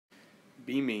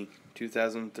Be Me,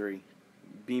 2003.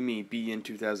 Be Me, Be in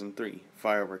 2003.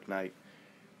 Firework Night.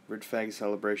 Red Fag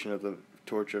celebration of the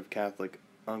torture of Catholic.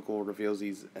 Uncle reveals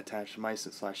he's attached mice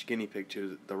slash guinea pig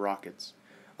to the rockets,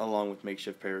 along with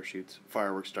makeshift parachutes.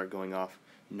 Fireworks start going off.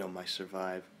 No mice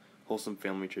survive. Wholesome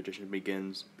family tradition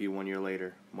begins. Be 1 year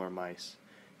later. More mice.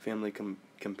 Family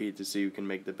compete to see who can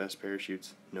make the best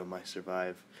parachutes. No mice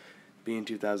survive. Be in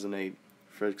 2008.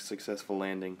 First successful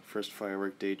landing. First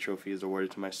firework day trophy is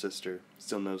awarded to my sister.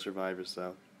 Still no survivors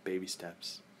though. Baby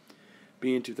steps.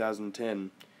 Be in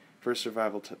 2010. First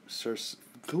survival.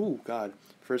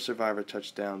 First survivor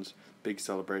touchdowns. Big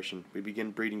celebration. We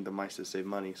begin breeding the mice to save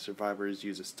money. Survivors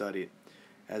use a stud.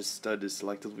 As stud is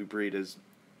selectively breed as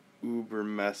uber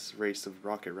mess race of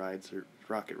rocket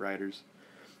riders.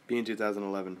 Be in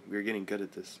 2011. We are getting good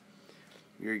at this.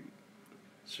 Your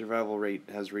survival rate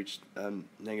has reached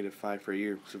 -5 for a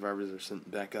year. Survivors are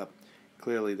sent back up.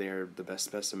 Clearly, they are the best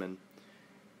specimen.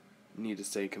 Need to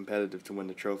stay competitive to win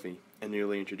the trophy. A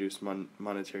newly introduced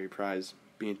monetary prize.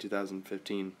 Be in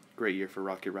 2015. Great year for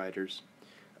rocket riders.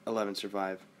 11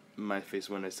 survive. My face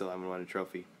when I still haven't won a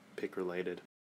trophy. Pick related.